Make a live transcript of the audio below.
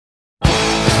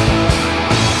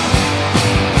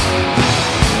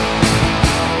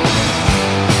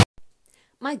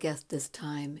My guest this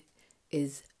time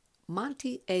is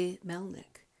Monte A.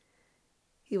 Melnick.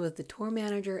 He was the tour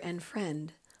manager and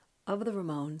friend of the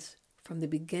Ramones from the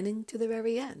beginning to the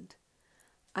very end.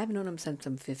 I've known him since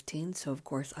I'm 15, so of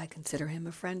course I consider him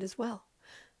a friend as well.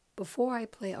 Before I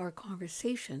play our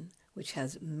conversation, which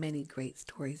has many great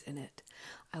stories in it,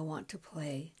 I want to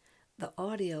play the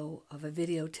audio of a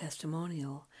video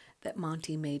testimonial that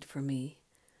Monte made for me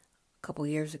a couple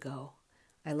years ago.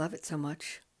 I love it so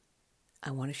much, I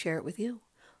want to share it with you.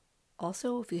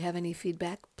 Also, if you have any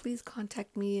feedback, please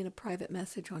contact me in a private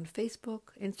message on Facebook,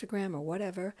 Instagram, or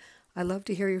whatever. I love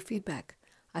to hear your feedback.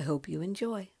 I hope you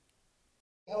enjoy.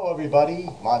 Hello everybody,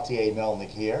 Monte A. Melnick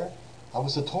here. I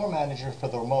was the tour manager for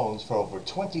the Ramones for over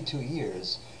 22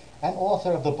 years and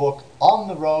author of the book On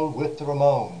the Road with the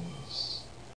Ramones.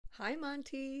 Hi,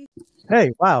 Monte.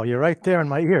 Hey, wow, you're right there in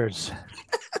my ears.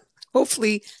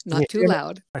 Hopefully not too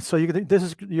loud. So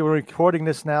you're recording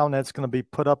this now, and it's going to be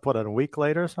put up a week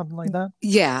later or something like that?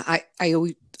 Yeah,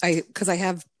 because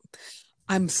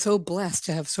I'm so blessed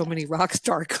to have so many rock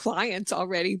star clients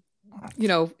already,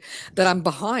 that I'm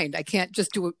behind. I can't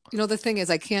just do it. The thing is,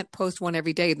 I can't post one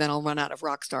every day, then I'll run out of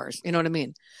rock stars. You know what I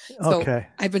mean? Okay.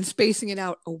 So I've been spacing it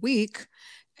out a week,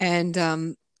 and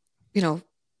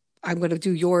I'm going to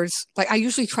do yours. Like I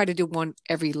usually try to do one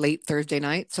every late Thursday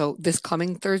night. So this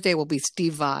coming Thursday will be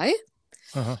Steve Vai.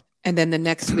 Uh-huh. And then the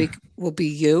next week will be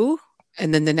you.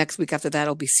 And then the next week after that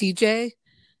will be CJ,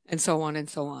 and so on and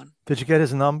so on. Did you get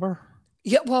his number?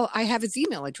 Yeah, well, I have his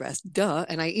email address, duh.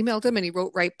 And I emailed him and he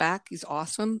wrote right back. He's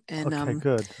awesome. And okay,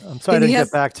 good. I'm sorry I didn't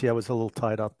get back to you. I was a little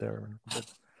tied up there.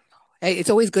 Hey,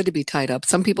 it's always good to be tied up.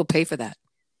 Some people pay for that.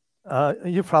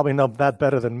 You probably know that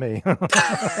better than me.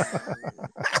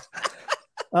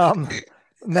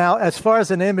 Now, as far as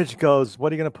an image goes,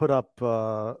 what are you going to put up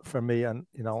for me? And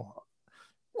well,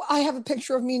 I have a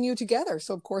picture of me and you together,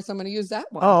 so of course I'm going to use that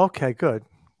one. Oh, okay, good.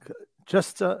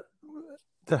 Just to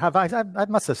have I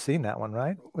must have seen that one,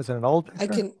 right? Was it an old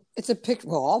picture? It's a picture.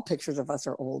 Well, all pictures of us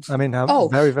are old. I mean, very.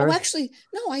 Oh, actually,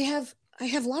 no. I have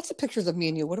lots of pictures of me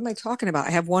and you. What am I talking about?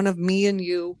 I have one of me and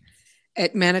you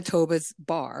at Manitoba's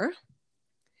bar.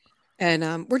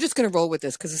 And we're just going to roll with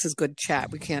this because this is good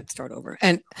chat. We can't start over.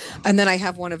 And then I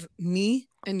have one of me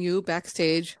and you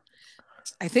backstage.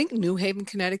 I think New Haven,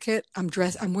 Connecticut. I'm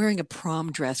wearing a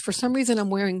prom dress. For some reason, I'm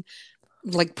wearing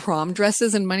like prom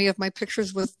dresses in many of my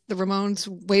pictures with the Ramones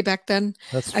way back then.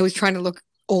 I was trying to look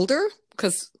older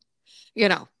because,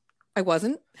 I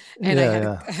wasn't. And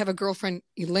I have a girlfriend,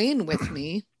 Elaine, with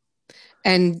me.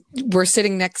 And we're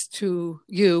sitting next to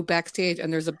you backstage,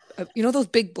 and there's a those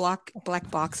big black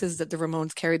boxes that the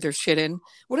Ramones carried their shit in.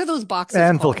 What are those boxes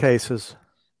Anvil called? cases.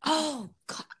 Oh,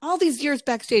 God. All these years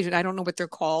backstage, and I don't know what they're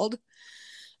called.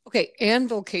 Okay,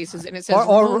 anvil cases, and it says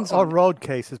or road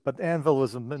cases, but Anvil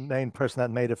was the main person that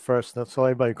made it first, so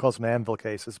everybody calls them anvil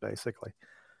cases, basically.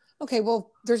 Okay,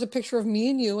 well, there's a picture of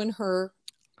me and you and her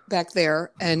back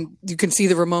there, and you can see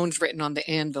the Ramones written on the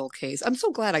anvil case. I'm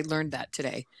so glad I learned that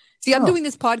today. See, I'm doing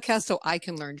this podcast so I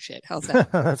can learn shit. How's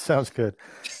that? That sounds good.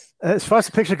 As far as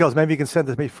the picture goes, maybe you can send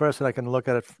it to me first and I can look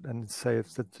at it and say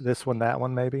if it's this one, that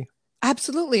one, maybe.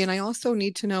 Absolutely. And I also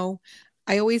need to know,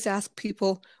 I always ask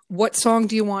people, what song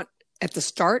do you want at the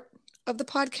start of the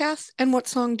podcast? And what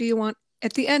song do you want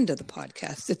at the end of the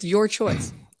podcast? It's your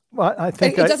choice. Well, I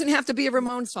think it doesn't have to be a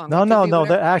Ramones song. No.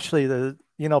 Actually,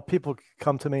 people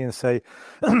come to me and say,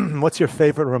 what's your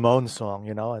favorite Ramones song?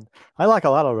 And I like a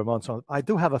lot of Ramones songs. I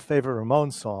do have a favorite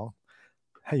Ramones song.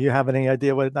 You have any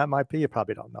idea what that might be? You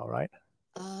probably don't know, right?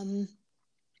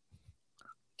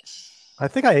 I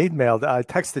think I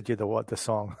texted you the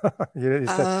song. you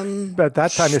said, but at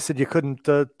that time you said you couldn't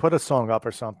put a song up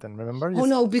or something, remember?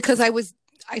 No, because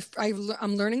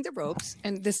I'm learning the ropes,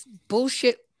 and this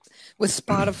bullshit with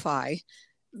Spotify,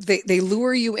 they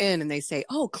lure you in and they say,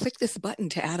 oh, click this button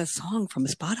to add a song from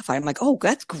Spotify. I'm like, oh,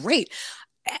 that's great.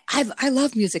 I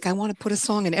love music. I want to put a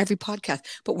song in every podcast.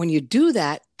 But when you do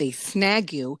that, they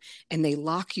snag you and they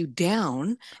lock you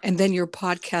down. And then your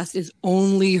podcast is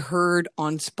only heard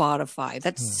on Spotify.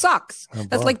 That sucks.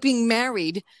 That's like being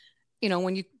married,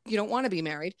 when you don't want to be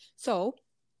married. So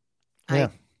I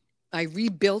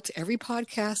rebuilt every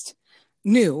podcast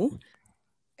new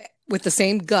with the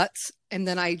same guts. And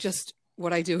then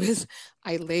what I do is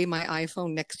I lay my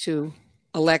iPhone next to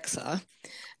Alexa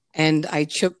and I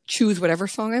choose whatever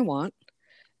song I want.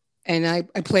 And I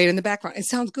play it in the background. It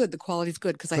sounds good. The quality's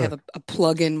good because I have a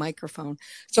plug-in microphone.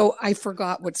 So I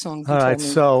forgot what song. All right.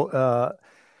 So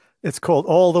it's called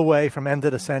All the Way from End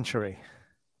of the Century.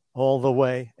 All the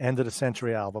Way, End of the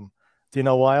Century album. Do you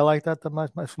know why I like that?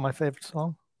 My favorite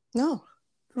song? No.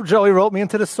 Joey wrote me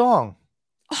into the song.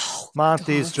 Oh,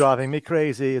 Monte's God. driving me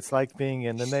crazy. It's like being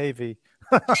in the Navy.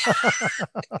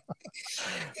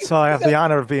 So I have the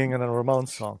honor of being in a Ramones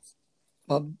song.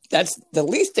 Well, that's the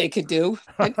least they could do.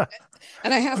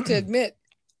 And I have to admit,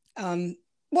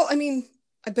 well, I mean,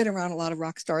 I've been around a lot of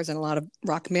rock stars and a lot of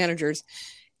rock managers.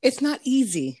 It's not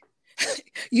easy.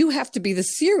 You have to be the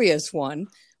serious one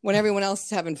when everyone else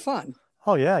is having fun.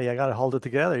 Oh yeah, you got to hold it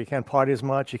together. You can't party as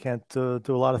much. You can't do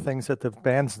a lot of things that the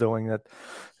band's doing that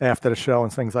after the show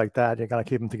and things like that. You got to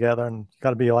keep them together, and you got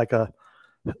to be like a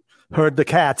herd the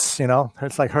cats.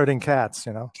 It's like herding cats.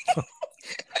 Yeah,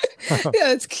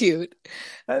 it's cute.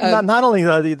 Not only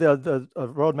the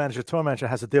road manager, tour manager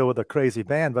has to deal with a crazy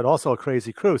band, but also a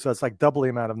crazy crew. So it's like double the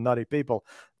amount of nutty people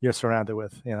you're surrounded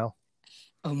with.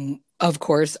 Of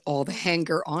course, all the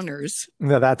hanger honors.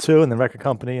 Yeah, that too, and the record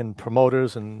company and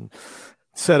promoters and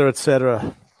et cetera, et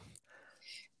cetera.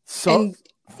 So, and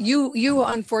you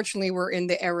unfortunately were in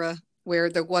the era where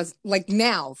there was, like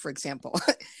now, for example,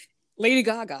 Lady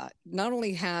Gaga not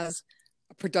only has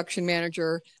a production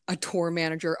manager, a tour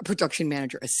manager, a production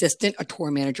manager assistant, a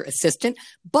tour manager assistant,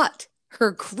 but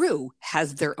her crew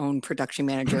has their own production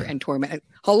manager and tour manager.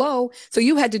 Hello. So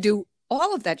you had to do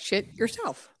all of that shit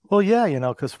yourself. Well, yeah,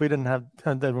 because we didn't have,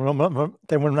 they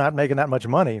were not making that much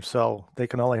money, so they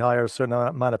can only hire a certain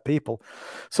amount of people.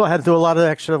 So I had to do a lot of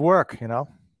extra work,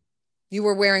 You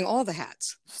were wearing all the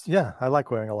hats. Yeah, I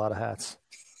like wearing a lot of hats.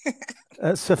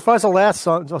 So as far as the last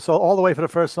song, so all the way for the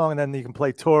first song, and then you can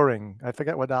play touring. I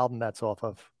forget what album that's off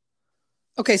of.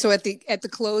 Okay, so at the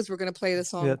close, we're going to play the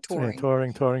song Touring.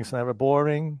 Yeah, touring's never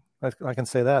boring. I can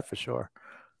say that for sure.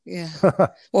 Yeah.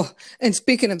 Well, and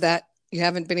speaking of that, you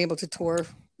haven't been able to tour.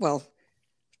 Well,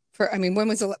 when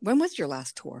was your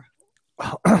last tour?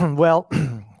 Well,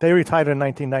 they retired in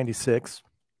 1996.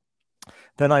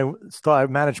 Then I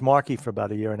managed Markey for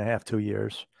about a year and a half, 2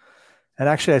 years. And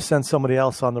actually I sent somebody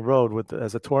else on the road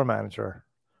as a tour manager.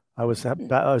 I was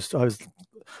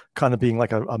kind of being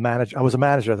like a manager. I was a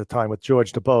manager at the time with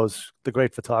George DuBose, the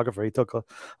great photographer. He took a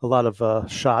lot of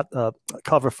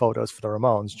cover photos for the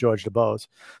Ramones, George DuBose.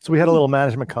 So we had a little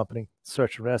management company,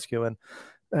 Search and Rescue,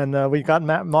 and we got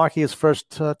Markey his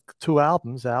first 2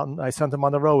 albums out, and I sent him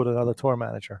on the road with another tour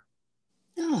manager.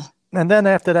 Oh. And then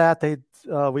after that,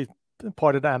 we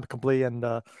parted amicably, and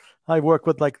I worked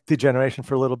with like Degeneration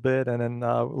for a little bit, and then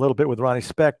a little bit with Ronnie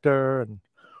Spector, and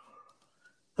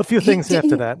a few things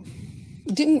after that.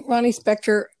 Didn't Ronnie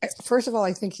Spector? First of all,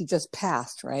 I think he just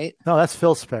passed, right? No, that's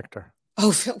Phil Spector.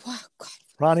 Oh, Phil! Wow, God.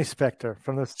 Ronnie Spector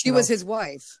from the. She was his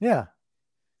wife. Yeah.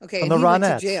 Okay, from and the he Ronettes.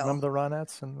 went to jail. Remember the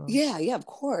Ronettes? Yeah, of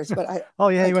course. But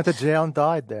he went to jail and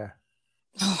died there.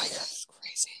 Oh my God, it's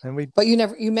crazy. But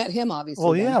you met him, obviously.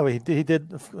 Well, yeah, he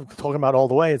did. Talking about All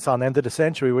the Way, it's on End of the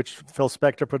Century, which Phil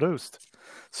Spector produced.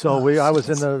 So I was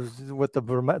with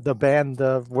the band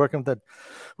working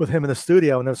with him in the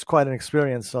studio, and it was quite an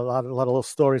experience. A lot of little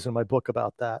stories in my book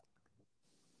about that.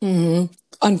 Mm-hmm.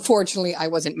 Unfortunately, I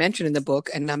wasn't mentioned in the book,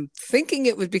 and I'm thinking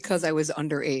it was because I was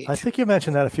underage. I think you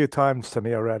mentioned that a few times to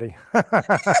me already.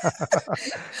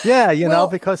 Yeah,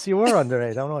 because you were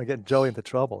underage. I don't want to get Joey into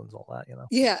trouble and all that,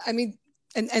 Yeah, I mean,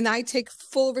 and I take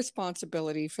full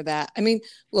responsibility for that. I mean,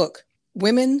 look,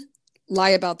 women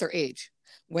lie about their age.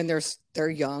 When they're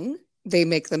young, they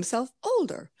make themselves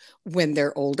older. When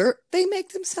they're older, they make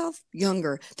themselves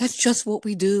younger. That's just what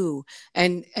we do.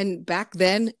 And back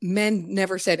then, men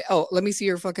never said, "Oh, let me see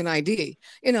your fucking ID."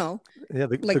 Yeah,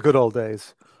 the good old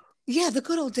days. Yeah, the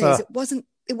good old days. It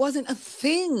wasn't a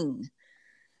thing.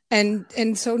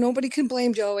 And so nobody can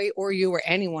blame Joey or you or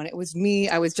anyone. It was me.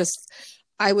 I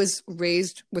was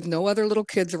raised with no other little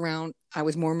kids around. I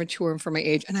was more mature for my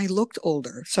age, and I looked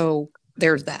older. So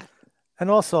there's that. And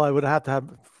also, I would have to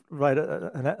write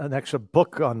an extra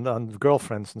book on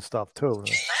girlfriends and stuff too.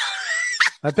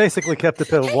 I basically kept it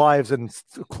to wives and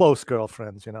close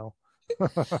girlfriends, Yeah,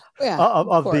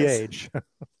 of the age.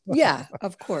 Yeah,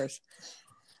 of course.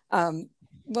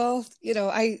 Well,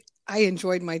 I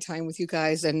enjoyed my time with you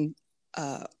guys, and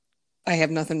I have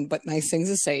nothing but nice things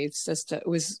to say. It's just it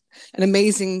was an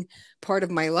amazing part of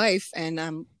my life,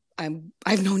 and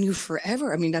I've known you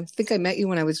forever. I mean, I think I met you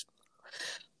when I was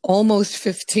almost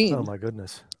 15. Oh my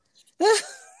goodness.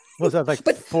 Was that like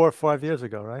 4 or 5 years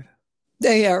ago, right?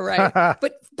 Yeah, right.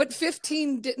 but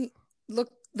 15 didn't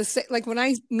look the same. Like when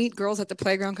I meet girls at the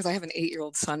playground, because I have an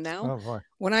 8-year-old son now. Oh boy.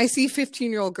 When I see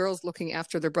 15-year-old girls looking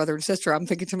after their brother and sister, I'm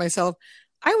thinking to myself,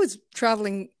 I was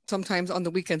traveling sometimes on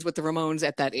the weekends with the Ramones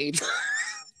at that age.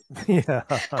 Yeah.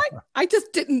 I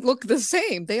just didn't look the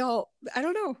same. They all, I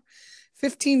don't know.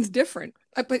 15's different.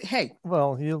 But hey.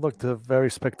 Well, you looked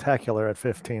very spectacular at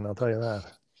 15, I'll tell you that.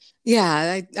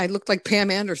 Yeah, I looked like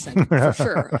Pam Anderson, for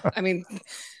sure. I mean,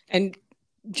 And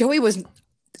Joey was,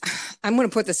 I'm going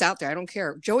to put this out there. I don't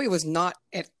care. Joey was not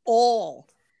at all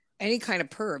any kind of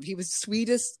perv. He was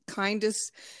sweetest,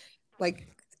 kindest, like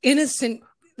innocent.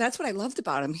 That's what I loved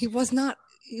about him. He wasn't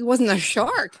a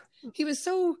shark. He was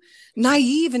so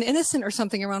naive and innocent or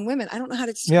something around women. I don't know how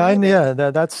to describe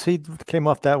it. He came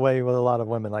off that way with a lot of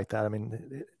women like that. I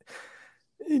mean,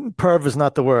 perv is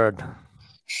not the word.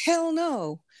 Hell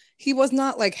no. He was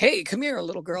not like, hey, come here,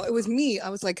 little girl. It was me. I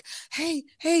was like, hey,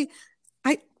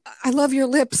 I love your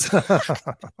lips.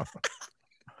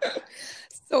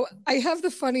 So I have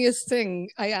the funniest thing.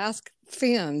 I ask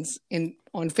fans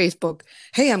on Facebook,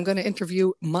 hey, I'm going to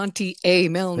interview Monte A.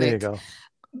 Melnick. There you go.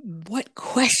 What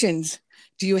questions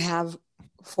do you have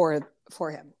for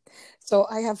him? So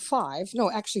I have 5. No,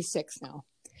 actually 6 now,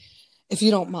 if you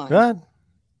don't mind. Good.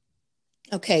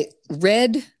 Okay.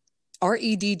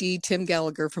 REDD Tim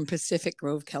Gallagher from Pacific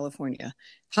Grove, California.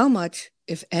 How much,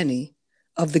 if any,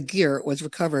 of the gear was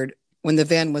recovered when the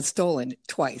van was stolen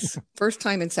twice? First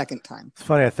time and second time. It's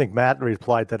funny. I think Matt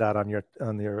replied to that on your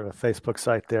Facebook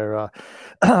site there.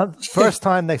 First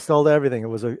time they stole everything. It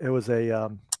was in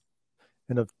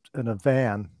a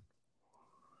van.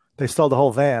 They stole the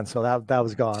whole van, so that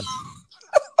was gone.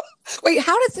 Wait,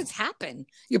 how does this happen?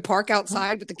 You park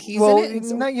outside with the keys in it?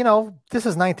 This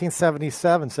is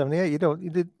 1977, 78.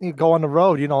 You go on the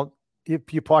road.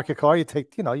 You park your car. You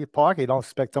park. You don't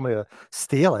expect somebody to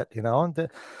steal it.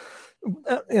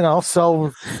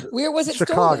 So where was it?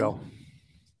 Chicago.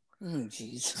 Stolen? Oh,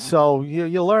 jeez. So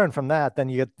you learn from that. Then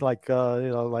you get like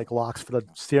locks for the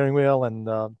steering wheel,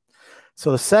 and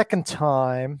so the second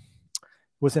time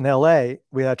was in L.A.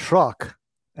 We had a truck.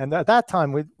 And at that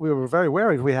time, we were very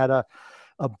worried. We had a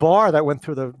bar that went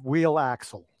through the wheel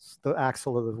axles, the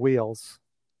axle of the wheels.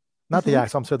 Not the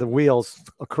axle, I'm sorry, the wheels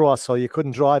across, so you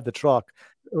couldn't drive the truck.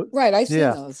 Right, I've seen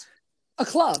those. A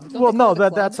club. Well, no,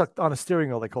 that's on a steering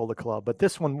wheel, they call it a club. But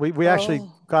this one, we actually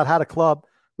had a club.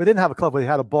 We didn't have a club. We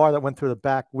had a bar that went through the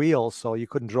back wheels, so you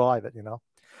couldn't drive it,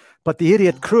 But the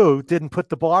idiot crew didn't put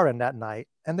the bar in that night,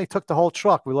 and they took the whole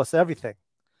truck. We lost everything.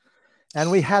 And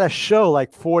we had a show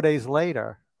like 4 days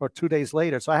later or 2 days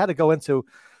later. So I had to go into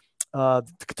the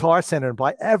Guitar Center and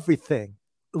buy everything.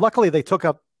 Luckily, they took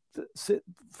up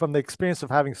from the experience of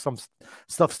having some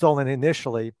stuff stolen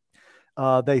initially.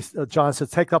 John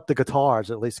said, take up the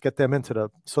guitars, at least get them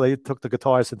so they took the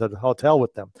guitars into the hotel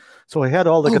with them. So we had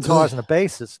all the guitars and the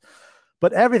basses,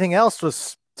 but everything else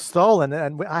was stolen.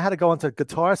 And I had to go into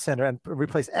Guitar Center and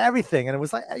replace everything. And it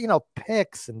was like,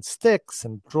 picks and sticks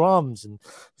and drums and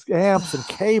amps and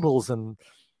cables. And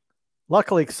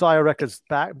luckily Sire Records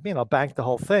banked the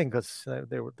whole thing because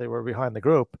they were behind the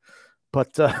group.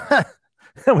 But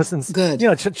it wasn't good.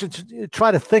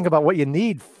 Try to think about what you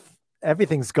need.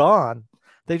 Everything's gone.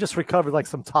 They just recovered like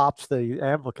some tops, the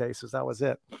ampli cases. That was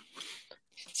it.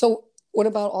 So what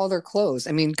about all their clothes?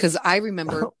 I mean, because I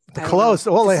remember the clothes.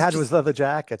 All they had was leather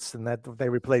jackets, and that they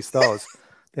replaced those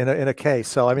in a case.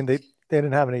 So I mean, they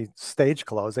didn't have any stage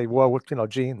clothes. They wore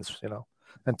jeans,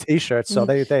 and t-shirts. So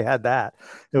they had that.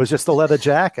 It was just the leather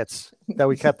jackets that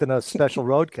we kept in a special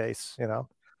road case.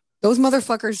 Those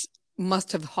motherfuckers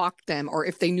must have hawked them, or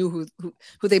if they knew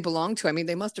who they belonged to. I mean,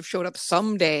 they must have showed up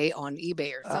someday on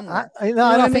eBay or somewhere. I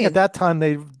don't think at that time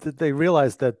they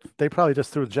realized that they probably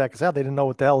just threw the jackets out. They didn't know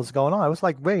what the hell was going on. I was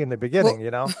like way in the beginning,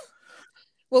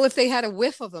 Well, if they had a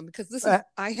whiff of them, because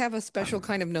I have a special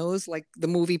kind of nose, like the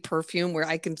movie Perfume, where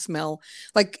I can smell,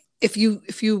 like if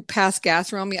you pass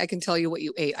gas around me, I can tell you what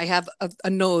you ate. I have a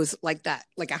nose like that,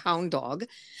 like a hound dog.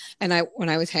 And when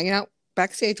I was hanging out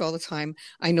backstage all the time,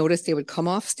 I noticed they would come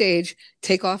off stage,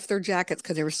 take off their jackets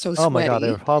because they were so sweaty. Oh my God,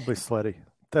 they were horribly sweaty.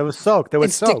 They were soaked. They were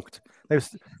soaked.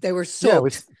 They were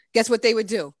soaked. Guess what they would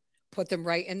do? Put them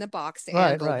right in the box, the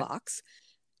anvil box,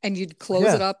 and you'd close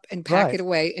it up and pack it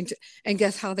away. And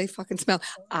guess how they fucking smell?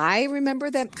 I remember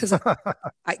that because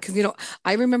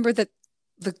I remember that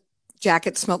the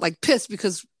jacket smelled like piss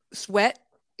because sweat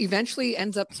eventually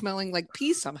ends up smelling like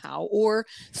pee somehow, or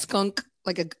skunk.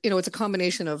 Like it's a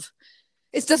combination of.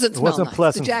 It doesn't smell. It wasn't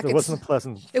pleasant. It wasn't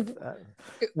pleasant.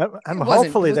 And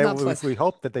hopefully we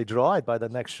hope that they dried by the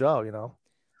next show.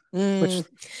 Which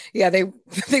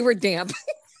they were damp.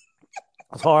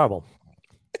 It's horrible.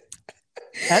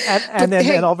 And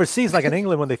then overseas, like in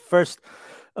England, when they first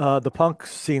the punk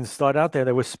scene started out there,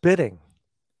 they were spitting,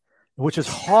 which is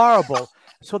horrible.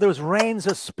 So there was rains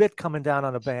of spit coming down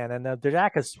on the band, and the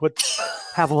jackets would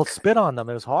have a little spit on them.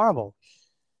 It was horrible.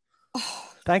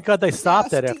 Thank God they stopped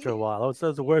that after a while. That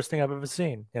was the worst thing I've ever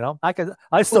seen.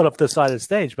 I stood up to the side of the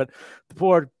stage, but the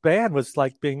poor band was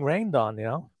like being rained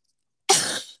on.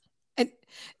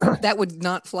 That would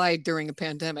not fly during a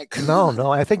pandemic.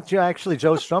 No. I think actually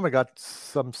Joe Strummer got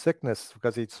some sickness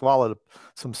because he swallowed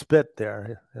some spit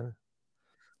there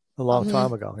a long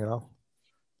time ago.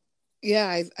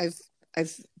 Yeah,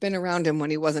 I've been around him when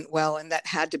he wasn't well, and that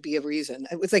had to be a reason.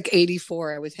 It was like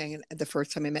 '84. I was hanging the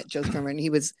first time I met Joe Strummer, and he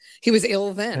was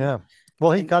ill then. Yeah.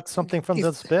 Well, he And got something from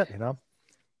the spit.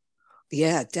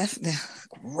 Yeah, definitely.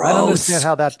 Gross. I don't understand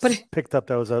how that But picked up.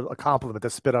 That was a compliment to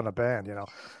spit on a band.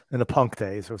 In the punk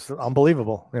days, it was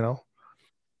unbelievable.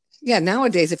 yeah,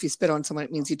 nowadays if you spit on someone,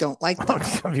 it means you don't like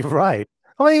them. You're right.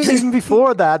 I mean, even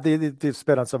before that, they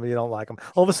spit on somebody you don't like them.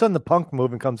 All of a sudden, the punk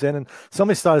movement comes in, and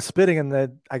somebody started spitting,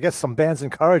 and I guess some bands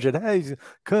encourage it. Hey,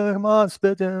 come on,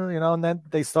 spit, and then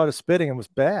they started spitting, and it was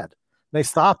bad. They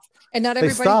stopped. And not They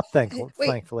everybody. stopped,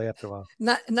 thankfully, after a while.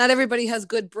 Not everybody has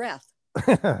good breath.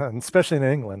 Especially in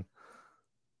England.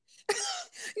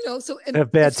 So They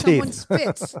have bad if someone teeth.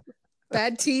 spits,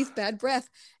 bad teeth, bad breath,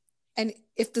 and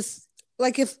if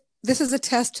this is a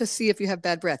test to see if you have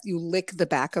bad breath, you lick the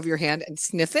back of your hand and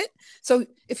sniff it. So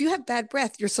if you have bad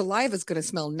breath, your saliva is going to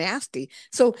smell nasty.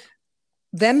 So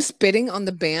them spitting on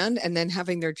the band and then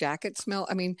having their jacket smell.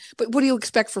 I mean, but what do you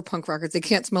expect for punk rockers? They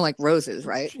can't smell like roses,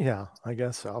 right? Yeah, I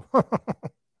guess so.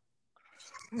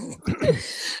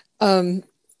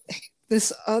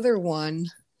 This other one,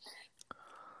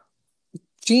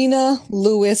 Gina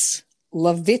Lewis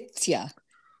Lavitia.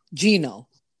 Gino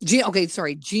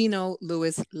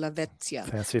Lewis Lavitia.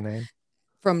 Fancy name.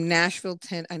 From Nashville,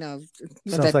 I know.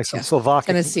 Sounds like some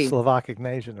Slovakic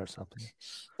nation or something.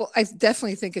 Well, I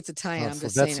definitely think it's Italian. I'm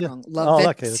just saying it wrong. Oh,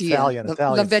 okay. Italian.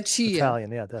 Lavitia.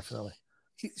 Italian, yeah, definitely.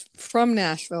 From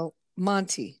Nashville.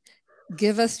 Monte,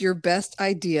 give us your best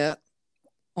idea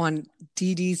on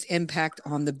Dee Dee's impact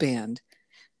on the band.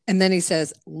 And then he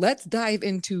says, let's dive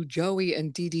into Joey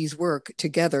and Dee Dee's work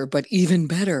together, but even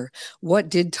better, what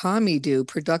did Tommy do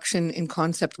production and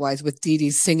concept wise with Dee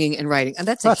Dee's singing and writing? And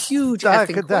that's a huge I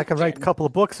can write a couple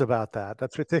of books about that.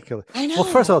 That's ridiculous. I know. Well,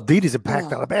 first of all, Dee Dee's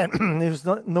impact on the band. He was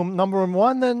number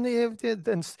one, and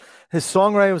his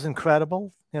songwriting was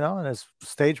incredible, and his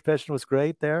stage passion was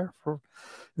great there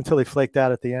until he flaked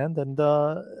out at the end. And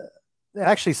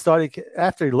actually started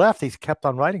after he left, he kept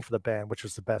on writing for the band, which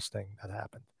was the best thing that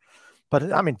happened.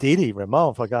 But I mean, Dee Dee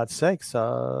Ramone, for God's sakes,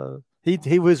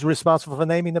 he was responsible for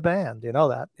naming the band. You know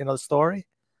that, the story.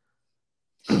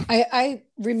 I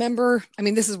remember. I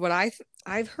mean, this is what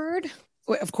I've heard.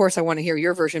 Of course, I want to hear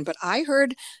your version, but I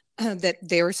heard that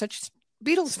they were such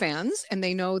Beatles fans, and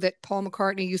they know that Paul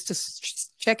McCartney used to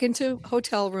check into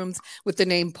hotel rooms with the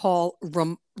name Paul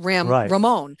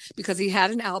Ramone, because he had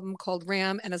an album called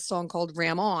Ram and a song called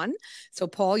Ram On. So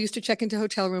Paul used to check into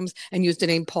hotel rooms and use the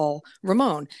name Paul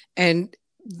Ramone. And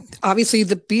obviously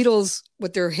the Beatles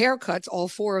with their haircuts, all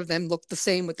four of them looked the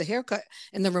same with the haircut,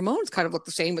 and the Ramones kind of looked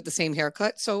the same with the same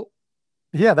haircut. So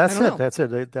yeah, that's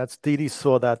it. That's Dee Dee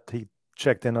saw that, he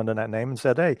checked in under that name and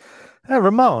said, hey,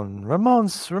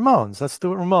 Ramones, let's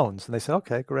do it Ramones. And they said,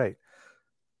 okay, great.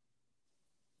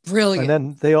 Brilliant. And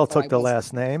then they all took the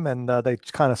last name, and they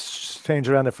kind of changed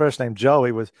around the first name.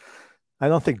 Joey I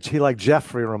don't think he liked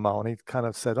Jeffrey Ramone. He kind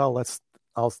of said, oh,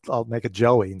 I'll make it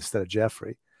Joey instead of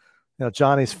Jeffrey.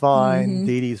 Johnny's fine,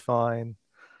 Dee Dee's fine,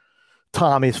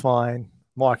 Tommy's fine,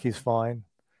 Marky's fine.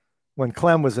 When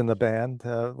Clem was in the band,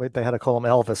 they had to call him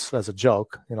Elvis as a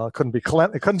joke. It couldn't be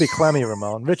Clemmy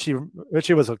Ramone.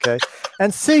 Richie was okay,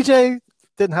 and CJ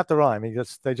didn't have to rhyme.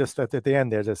 They just at the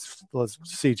end there just was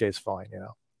CJ's fine.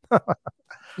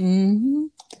 He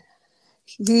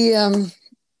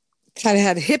kind of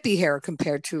had hippie hair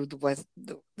compared to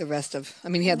the rest of. I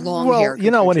mean, he had long hair.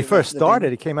 When he first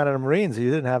started, he came out of the Marines. He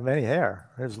didn't have any hair.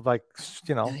 It was like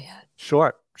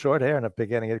short hair in the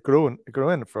beginning. It grew in it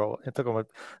took him a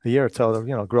year or so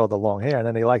to grow the long hair, and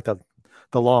then he liked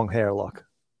the long hair look.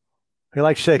 He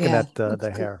liked shaking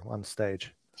the hair on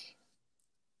stage.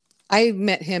 I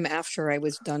met him after I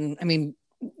was done. I mean,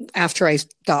 after I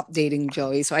stopped dating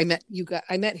Joey. So I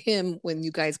met him when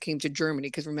you guys came to Germany,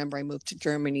 because remember, I moved to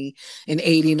Germany in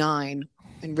 '89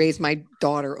 and raised my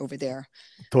daughter over there.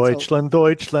 Deutschland,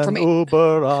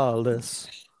 über alles.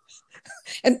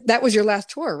 And that was your last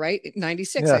tour, right?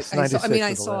 '96. Yes, I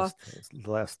saw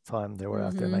the last time they were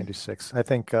out there, '96. I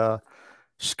think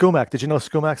Skumak. Did you know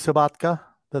Skumak Sabatka,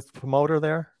 the promoter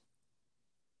there?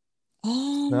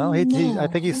 Oh, no, I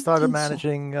think he started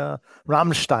managing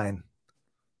Rammstein.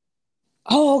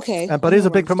 Oh, okay. But he's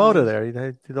a big promoter there. He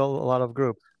did a lot of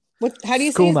groups. How do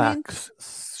you say his name?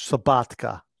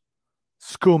 Sabatka.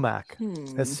 Skumak.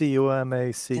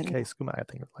 SCUMACK. Skumak, I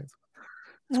think it's like.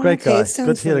 It's a great guy.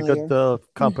 He had a good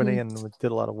company, and we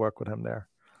did a lot of work with him there.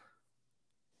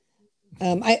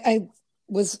 I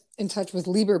was in touch with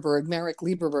Merrick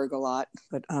Lieberberg a lot,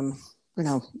 but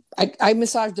I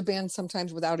massaged the band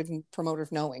sometimes without even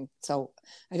promoters knowing, so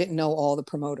I didn't know all the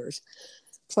promoters.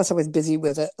 Plus, I was busy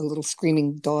with a little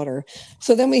screaming daughter.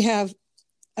 So then we have,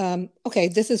 okay,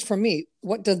 this is from me.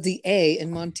 What does the A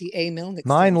in Monte A. Melnick?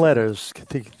 9 letters.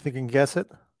 Think you can guess it?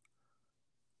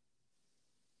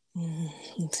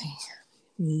 Let's see.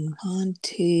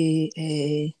 Monte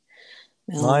A.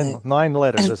 Melnick. Nine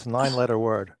letters. It's a 9-letter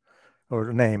word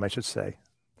or name, I should say.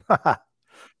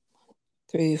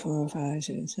 3, 4, 5,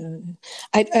 6, 7.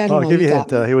 I don't know. I'll give you a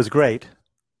hint. He was great.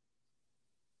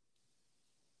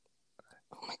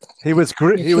 Oh my God. He was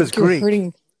Greek.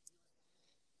 Hurting.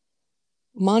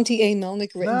 Monte A.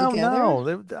 Melnick written together?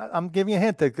 No. I'm giving you a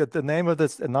hint. The name of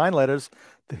this 9 letters.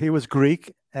 He was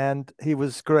Greek and he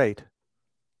was great.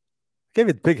 Give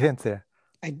you a big hint there.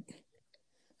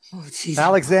 Oh, geez.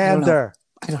 Alexander.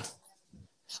 I don't.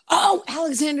 Oh,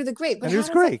 Alexander the Great. But and he was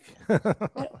Greek.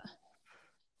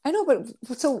 I know,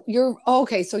 but so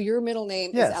okay. So your middle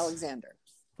name is Alexander.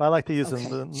 I like to use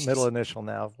the middle initial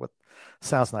now. What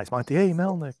sounds nice, Monte A.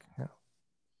 Melnick. Yeah.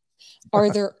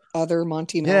 Are there other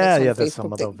Monte Melnicks? Yeah. There's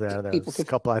some of those there. There's a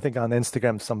couple. I think on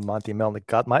Instagram, some Monte Melnick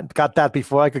got that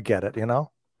before I could get it. You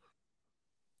know.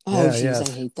 Oh, jeez,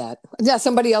 I hate that. Yeah,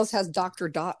 somebody else has Dr.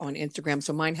 Dot on Instagram,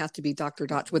 so mine has to be Dr.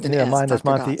 Dot with an S. Yeah, mine is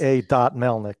Monte A.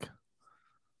 Melnick.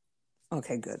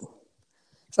 Okay, good.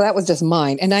 So that was just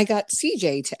mine. And I got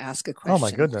CJ to ask a question. Oh,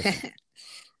 my goodness.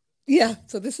 Yeah,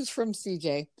 so this is from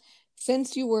CJ.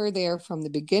 Since you were there from the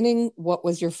beginning, what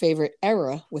was your favorite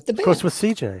era with the band? Of course, with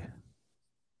CJ.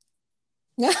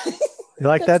 You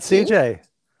like that, cute. CJ?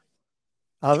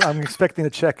 I'm expecting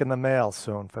a check in the mail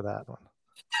soon for that one.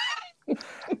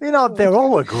 They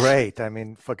all were great. I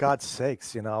mean, for God's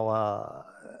sakes, you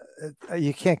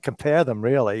can't compare them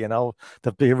really.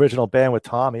 The original band with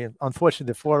Tommy.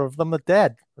 Unfortunately, the 4 of them are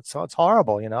dead. So it's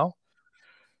horrible. Yes.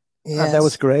 That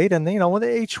was great. And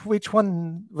each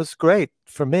one was great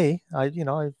for me. I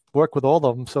work with all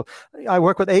of them. So I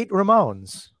work with 8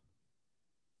 Ramones.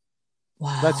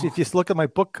 Wow. That's if you look at my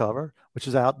book cover, which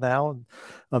is out now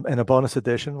in a bonus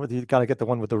edition. You got to get the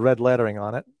one with the red lettering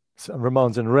on it.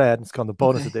 Ramones in red. It's called the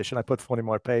bonus edition. I put 40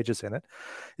 more pages in it.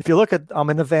 If you look at, I'm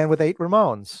in the van with 8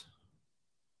 Ramones.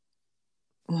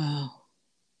 Wow.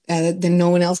 Then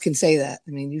no one else can say that.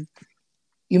 I mean,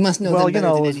 you must know them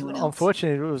better than anyone else.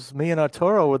 Unfortunately, it was me and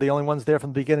Arturo were the only ones there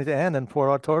from the beginning to end, and poor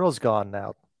Arturo's gone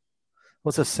now.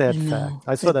 What's a sad fact?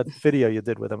 I saw that video you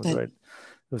did with him. It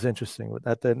was interesting with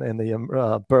that in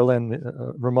the Berlin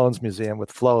Ramones Museum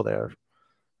with Flo there.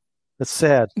 It's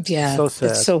sad. Yeah, so sad.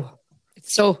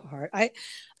 It's so hard.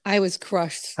 I was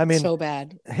crushed. So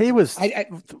bad. He was.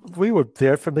 We were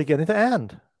there from beginning to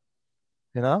end.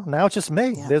 Now it's just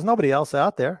me. Yeah. There's nobody else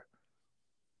out there.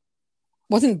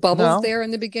 Wasn't Bubbles there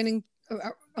in the beginning?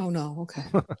 Oh no. Okay.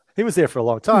 He was there for a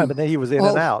long time, but then he was in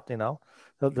and out. There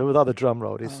were other drum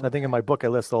roadies. I think in my book I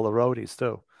list all the roadies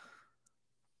too.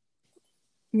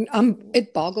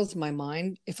 It boggles my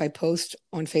mind if I post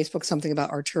on Facebook something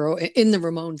about Arturo in the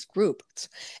Ramones group,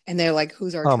 and they're like,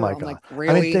 "Who's Arturo?" Oh my God. I'm like,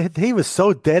 really? I mean, he was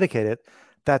so dedicated.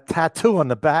 That tattoo on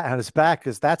his back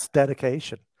that's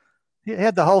dedication. He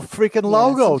had the whole freaking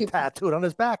logo tattooed on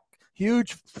his back.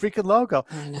 Huge freaking logo.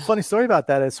 The funny story about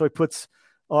that is, so he puts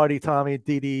Artie, Tommy,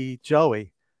 Dee Dee,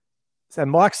 Joey,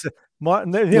 and Mark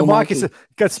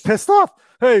gets pissed off.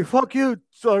 Hey, fuck you,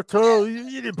 Arturo!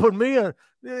 You didn't put me on.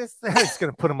 He's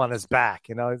going to put him on his back,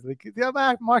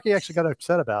 Marky actually got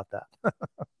upset about that.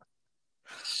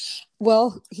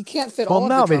 Well, he can't fit all of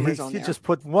the drummers on there. You just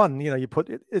put one. You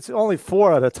put it's only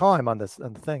 4 at a time on the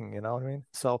thing. You know what I mean?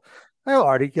 So,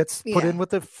 Artie gets put in with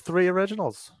the 3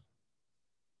 originals.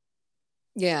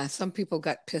 Yeah, some people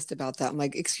got pissed about that. I'm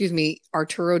like, excuse me,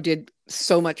 Arturo did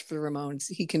so much for the Ramones.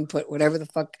 He can put whatever the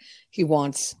fuck he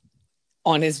wants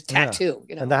on his tattoo.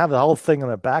 And to have the whole thing on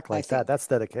the back like that's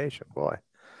dedication, boy.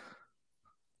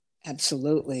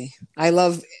 Absolutely. I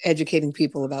love educating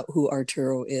people about who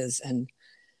Arturo is, and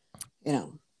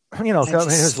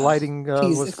his lighting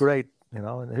was great.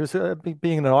 And he was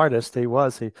being an artist. He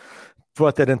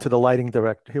brought that into the lighting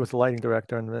director. He was the lighting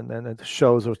director, and the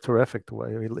shows were terrific the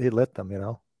way he lit them.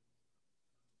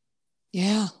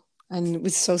 Yeah, and it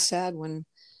was so sad when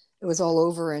it was all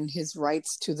over and his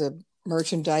rights to the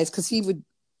merchandise, because he would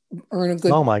earn a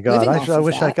good. Oh my God! I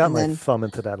wish I got my then thumb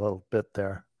into that little bit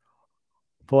there.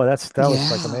 Boy, that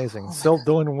was like amazing. Still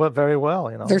doing very well,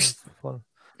 There's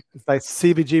it's like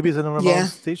CBGBs and the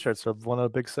Ramones t-shirts are one of the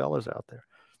big sellers out there.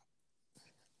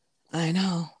 I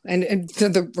know, and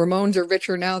the Ramones are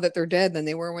richer now that they're dead than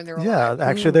they were when they were alive. Yeah,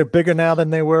 actually, they're bigger now than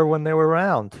they were when they were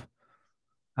around.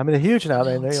 I mean, they're huge now. I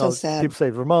They, know, they it's you so know, sad. people say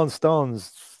Ramones,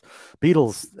 Stones,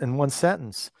 Beatles in one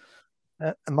sentence.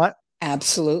 My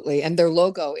Absolutely. And their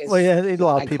logo Well, is yeah, a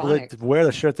lot of people iconic. that wear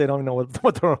the shirt, they don't even know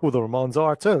who the Ramones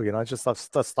are, too. You know, it's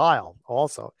just the style,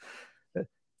 also.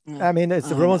 Yeah, I mean, it's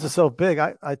the I Ramones are know. so big.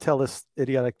 I tell this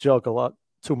idiotic joke a lot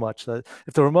too much that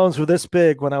if the Ramones were this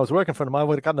big when I was working for them, I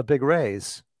would have gotten a big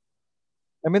raise.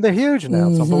 I mean, they're huge now.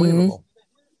 It's Hmm. unbelievable.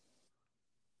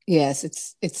 Yes,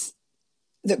 it's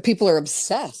that people are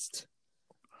obsessed.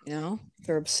 You know,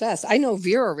 they're obsessed. I know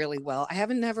Vera really well. I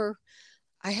haven't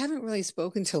really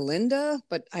spoken to Linda,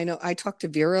 but I know I talk to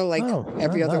Vera like Oh,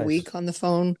 every other nice. week on the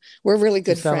phone. We're really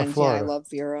good She's down in friends. Yeah, I Florida. love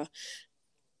Vera.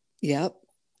 Yep.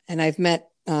 And I've met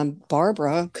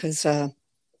Barbara because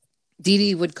Dee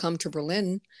Dee would come to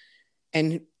Berlin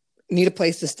and need a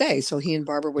place to stay. So he and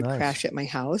Barbara would Nice. crash at my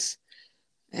house.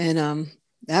 And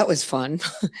that was fun.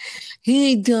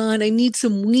 Hey, Don, I need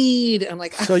some weed. I'm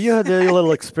like, So you had a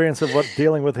little experience of what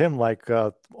dealing with him, like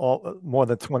all more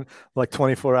than 20, like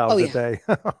 24 oh, hours a yeah. day.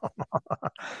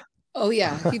 Oh,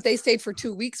 yeah. They stayed for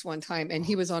 2 weeks one time and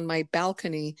he was on my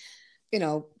balcony,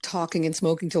 talking and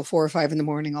smoking till 4 or 5 in the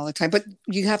morning all the time. But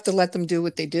you have to let them do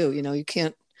what they do. You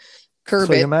can't curb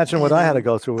So you it. imagine what And I had to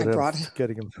go through I with him, brought,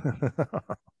 getting him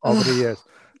over the uh, years.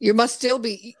 you must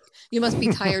be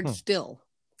tired still.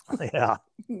 Yeah.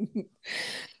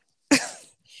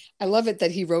 I love it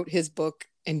that he wrote his book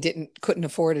and couldn't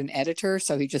afford an editor,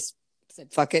 so he just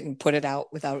said fuck it and put it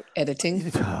out without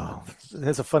editing.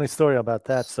 There's a funny story about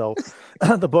that. So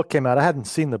the book came out. I hadn't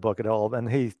seen the book at all, and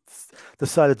he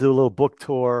decided to do a little book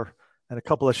tour and a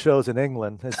couple of shows in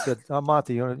England. He said, "Oh,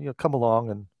 Monte, come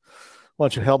along and why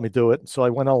don't you help me do it?" So I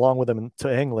went along with him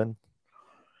to England.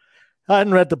 I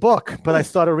hadn't read the book, but I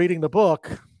started reading the book.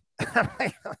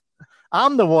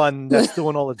 I'm the one that's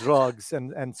doing all the drugs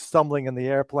and stumbling in the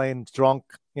airplane drunk,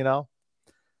 you know.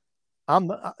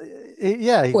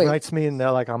 Yeah, he Wait, writes me in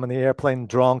there like I'm in the airplane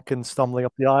drunk and stumbling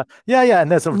up the aisle. Yeah, yeah.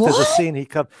 And there's a what? scene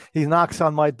he knocks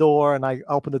on my door and I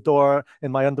open the door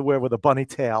in my underwear with a bunny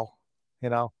tail, you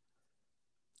know.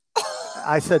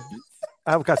 I said,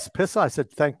 I got pissed off. I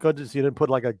said, thank goodness you didn't put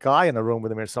like a guy in a room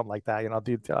with him or something like that. You know,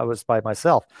 I was by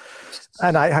myself.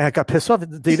 And I got pissed off.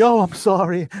 Dude, oh, I'm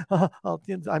sorry. I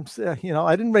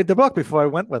didn't read the book before I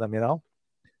went with him, you know.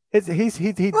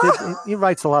 He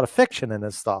writes a lot of fiction in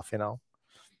his stuff, you know.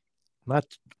 Not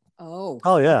Oh,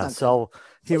 Oh that's yeah. not good. So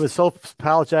he was so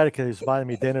apologetic. He was buying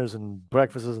me dinners and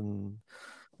breakfasts and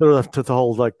the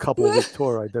whole like couple of week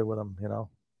tour I did with him. You know.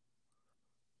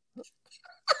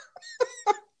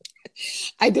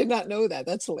 I did not know that.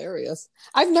 That's hilarious.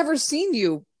 I've never seen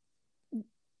you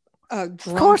Of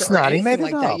drunk course or not. He anything made it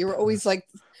like that. You up. were always like,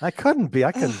 I couldn't be. I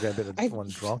uh, couldn't get it I one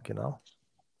drunk. You know.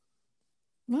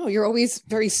 no, you're always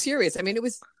very serious. I mean, it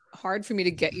was hard for me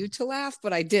to get you to laugh,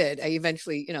 but I did. I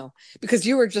eventually, because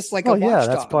you were just like a Well, yeah, that's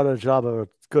watchdog. part of the job of a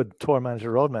good tour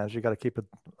manager, road manager. You got to keep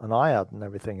an eye out and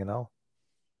everything. You know.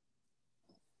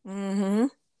 Hmm.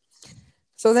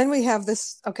 So then we have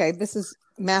this. Okay, this is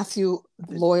Matthew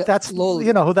That's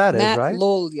Lolia. who that is, Matt right?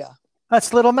 Lolia.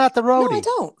 That's little Matt the No, I roadie.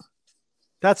 don't.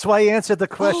 That's why he answered the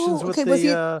questions Oh, with okay. Was he?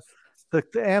 the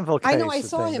anvil I know I case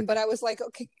saw thing. him, but I was like,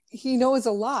 okay, he knows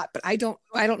a lot, but I don't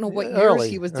know what years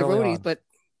he was the Early roadies, on. but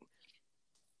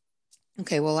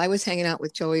okay. Well, I was hanging out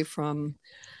with Joey from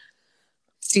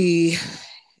the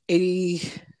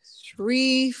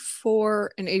 83,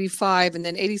 4, and 85, and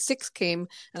then 86 came,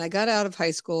 and I got out of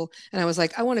high school, and I was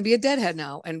like, I want to be a deadhead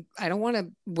now, and I don't want to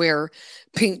wear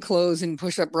pink clothes and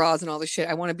push-up bras and all this shit.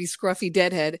 I want to be scruffy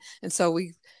deadhead, and so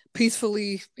we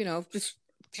peacefully, just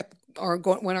kept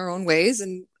went our own ways,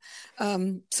 and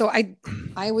so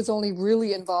I was only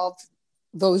really involved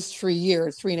those 3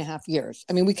 years, 3.5 years.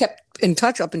 I mean, we kept in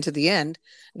touch up until the end.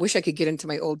 I wish I could get into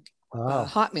my old Wow.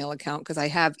 Hotmail account because I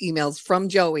have emails from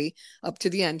Joey up to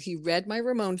the end. He read my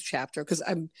Ramones chapter because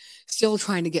I'm still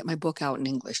trying to get my book out in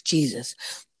English. Jesus.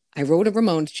 I wrote a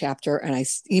Ramones chapter and I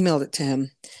emailed it to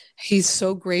him. He's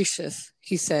so gracious.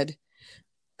 He said,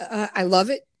 I love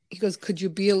it. He goes, could you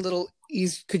go a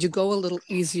little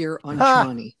easier on Ha!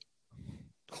 Johnny?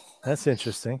 That's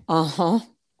interesting. Uh-huh.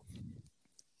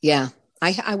 Yeah.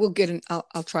 I will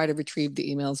I'll try to retrieve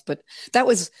the emails, but that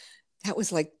was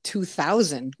like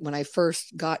 2000 when I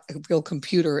first got a real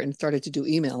computer and started to do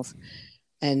emails.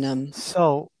 And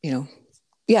So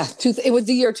yeah, it was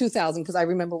the year 2000 because I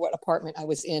remember what apartment I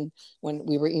was in when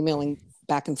we were emailing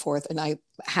back and forth, and I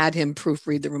had him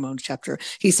proofread the Ramones chapter.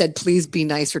 He said, "Please be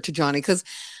nicer to Johnny," because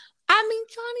I mean,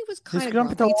 Johnny was he's kind of grumpy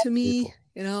to a grumpy lot to of me,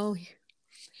 people.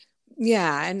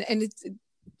 Yeah, and it's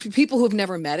people who've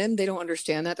never met him, they don't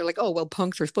understand that. They're like, "Oh, well,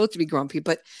 punks are supposed to be grumpy,"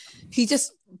 but he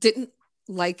just didn't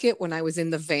like it when I was in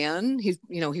the van. He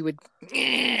would.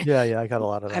 Yeah, I got a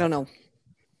lot of that. I don't know.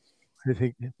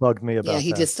 He bugged me Yeah, about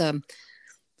he that. just.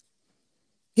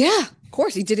 Yeah, of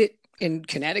course, he did it in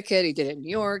Connecticut. He did it in New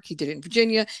York. He did it in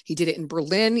Virginia. He did it in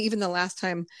Berlin. Even the last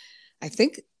time, I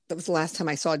think that was the last time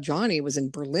I saw Johnny was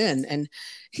in Berlin, and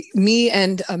me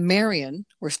and Marion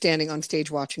were standing on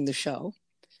stage watching the show,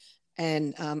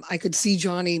 and I could see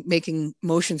Johnny making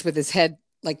motions with his head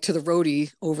like to the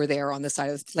roadie over there on the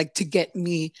side of like to get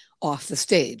me off the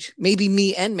stage. Maybe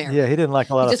me and Marion. Yeah, he didn't like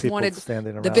a He lot of just people wanted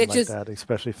standing the around like bitches. that,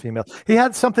 especially female. He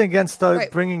had something against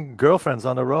Right. bringing girlfriends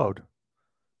on the road,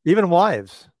 even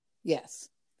wives. Yes,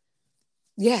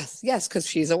 because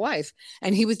she's a wife.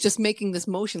 And he was just making this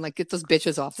motion like, get those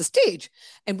bitches off the stage.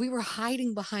 And we were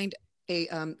hiding behind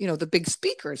the big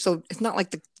speaker. So it's not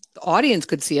like the audience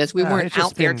could see us. We He's weren't just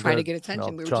out there being trying to the, get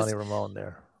attention. We were Johnny just Ramone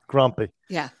there, grumpy.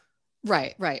 Yeah.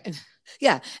 Right. And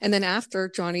yeah. And then after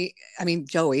Joey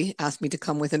asked me to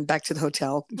come with him back to the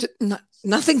hotel,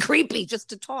 nothing creepy, just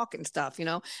to talk and stuff,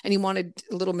 and he wanted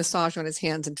a little massage on his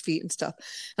hands and feet and stuff.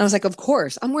 And I was like, of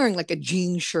course. I'm wearing like a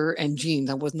jean shirt and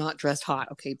jeans. I was not dressed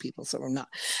hot. Okay, people. So I'm not.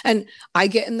 And I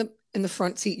get in the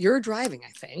front seat. You're driving,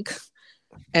 I think.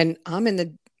 And I'm in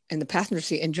the passenger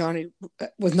seat, and Johnny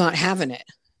was not having it.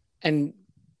 And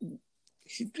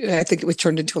I think it was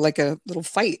turned into like a little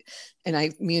fight,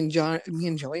 and me and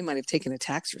Joey might have taken a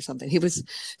taxi or something. He was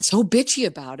so bitchy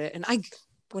about it, and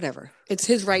whatever. It's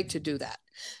his right to do that.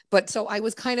 But so I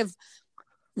was kind of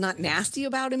not nasty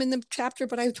about him in the chapter,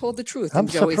 but I told the truth. I'm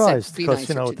and Joey surprised said, because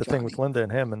nicer the Johnny. thing with Linda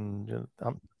and him, and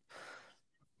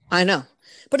I know,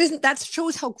 but isn't that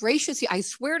shows how gracious I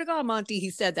swear to God, Monte, he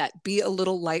said that go a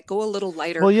little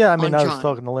lighter. Well, yeah, I mean, I was Johnny.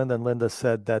 talking to Linda, and Linda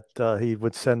said that he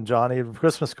would send Johnny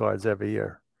Christmas cards every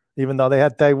year, even though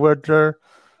the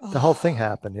whole thing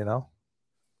happened,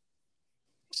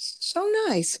 So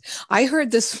nice. I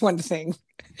heard this one thing.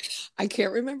 I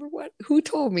can't remember who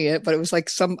told me it, but it was like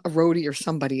a roadie or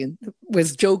somebody and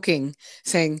was joking,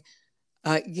 saying,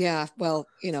 yeah, well,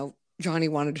 Johnny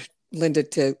wanted Linda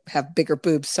to have bigger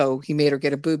boobs, so he made her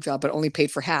get a boob job, but only paid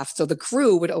for half. So the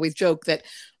crew would always joke that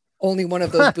only one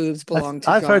of those boobs belonged to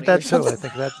Johnny. I've heard that too. I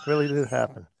think that really did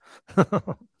happen.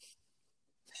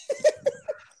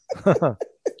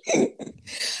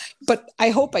 But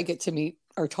I hope I get to meet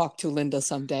or talk to Linda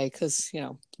someday because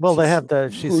well, they have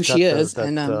who she is,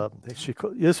 and she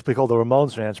used to be called the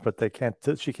Ramones Ranch, but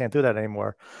she can't do that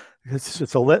anymore. It's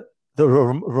the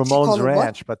Ramones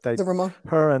Ranch, but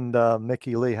her and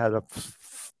Mickey Lee had a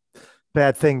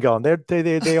bad thing going. They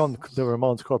own the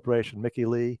Ramones Corporation. Mickey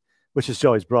Lee, which is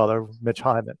Joey's brother, Mitch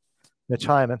Hyman.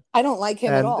 I don't like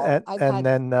him at all. And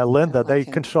then Linda, they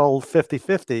control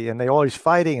 50-50, and they always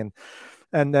fighting.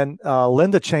 And then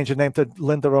Linda changed her name to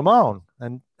Linda Ramone,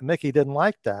 and Mickey didn't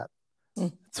like that.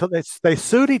 So they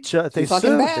sued each other. He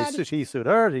sued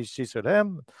her. She sued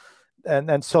him.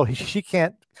 And so she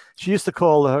can't. She used to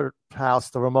call her house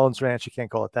the Ramones Ranch. She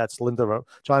can't call it that. It's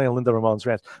Johnny and Linda Ramone's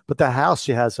Ranch. But the house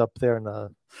she has up there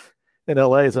in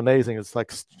LA is amazing. It's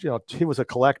like he was a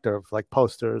collector of like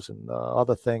posters and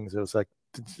other things. It was like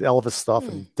Elvis stuff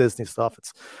and Disney stuff.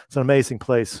 It's an amazing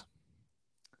place.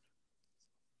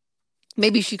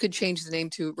 Maybe she could change the name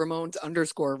to Ramones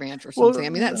 _Ranch or something. I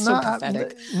mean, that's so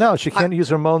pathetic. No, she can't use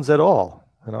Ramones at all.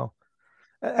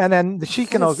 And then she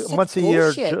can once a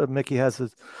year. Mickey has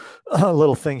a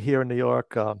little thing here in New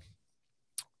York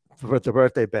for the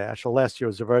birthday bash. Well, last year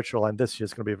was a virtual, and this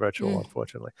year's going to be virtual,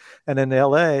 unfortunately. And in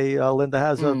L.A., Linda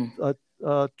has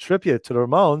a tribute to the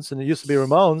Ramones, and it used to be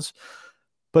Ramones,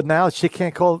 but now she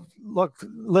can't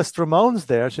list Ramones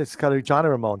there. She's got a Johnny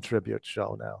Ramone tribute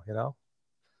show now,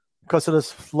 because of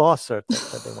this lawsuit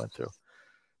that they went through.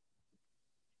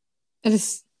 And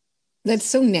that's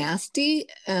so nasty.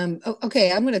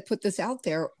 Okay, I'm going to put this out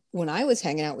there. When I was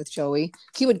hanging out with Joey,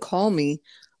 he would call me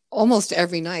almost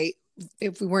every night.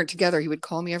 If we weren't together, he would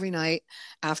call me every night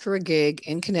after a gig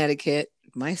in Connecticut.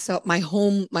 My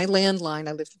home, my landline.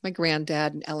 I lived with my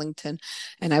granddad in Ellington,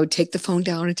 and I would take the phone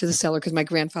down into the cellar because my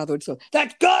grandfather would say,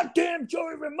 "That goddamn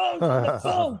Joey Ramone's on the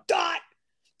phone, Dot.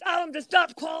 Tell him to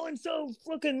stop calling so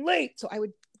fucking late." So I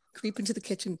would creep into the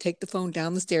kitchen, take the phone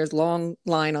down the stairs, long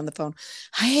line on the phone.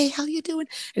 "Hey, how you doing?"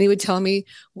 And he would tell me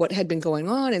what had been going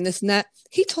on and this and that.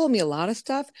 He told me a lot of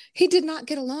stuff. He did not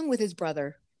get along with his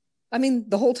brother. I mean,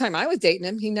 the whole time I was dating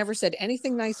him, he never said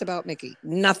anything nice about Mickey.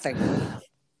 Nothing.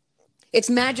 It's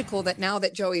magical that now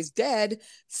that Joey's dead,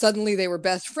 suddenly they were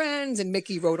best friends and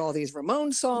Mickey wrote all these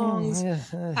Ramones songs.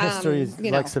 History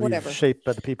likes to be shaped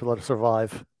by the people that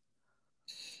survive.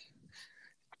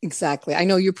 Exactly. I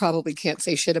know you probably can't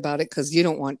say shit about it because you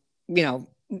don't want,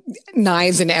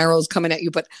 knives and arrows coming at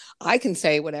you. But I can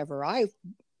say whatever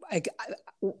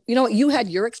you know what? You had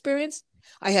your experience.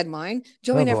 I had mine.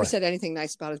 Joey never said anything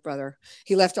nice about his brother.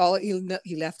 He left all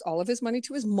of his money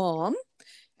to his mom.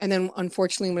 And then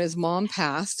unfortunately, when his mom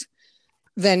passed,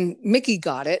 then Mickey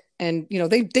got it. And, you know,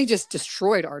 they just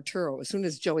destroyed Arturo. As soon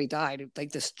as Joey died, they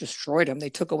just destroyed him. They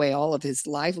took away all of his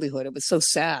livelihood. It was so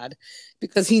sad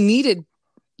because he needed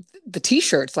the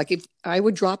t-shirts. Like if I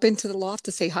would drop into the loft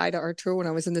to say hi to Arturo when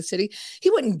I was in the city, he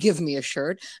wouldn't give me a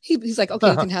shirt. He's like,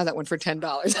 okay, you can have that one for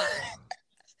 $10.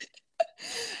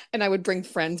 And I would bring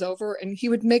friends over and he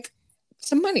would make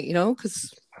some money, you know,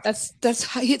 because that's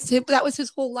how that was his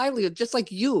whole livelihood. Just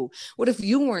like you. What if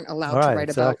you weren't allowed to write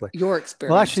about your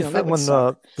experience? Well, actually, when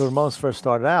the Ramones first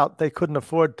started out, they couldn't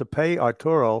afford to pay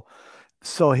Arturo.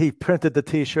 So he printed the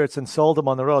T-shirts and sold them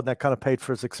on the road, and that kind of paid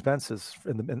for his expenses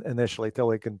initially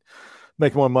till he could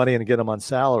make more money and get them on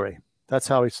salary. That's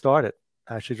how he started,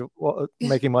 actually,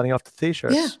 making money off the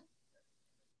T-shirts.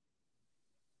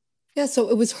 Yeah. So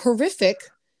it was horrific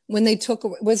when they took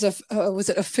was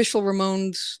it official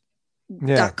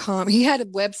Ramones.com. He had a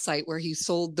website where he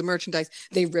sold the merchandise.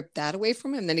 They ripped that away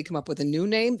from him. Then he came up with a new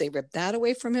name. They ripped that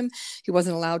away from him. He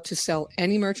wasn't allowed to sell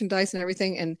any merchandise and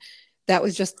everything. And that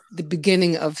was just the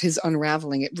beginning of his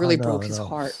unraveling. It really broke his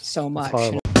heart so much.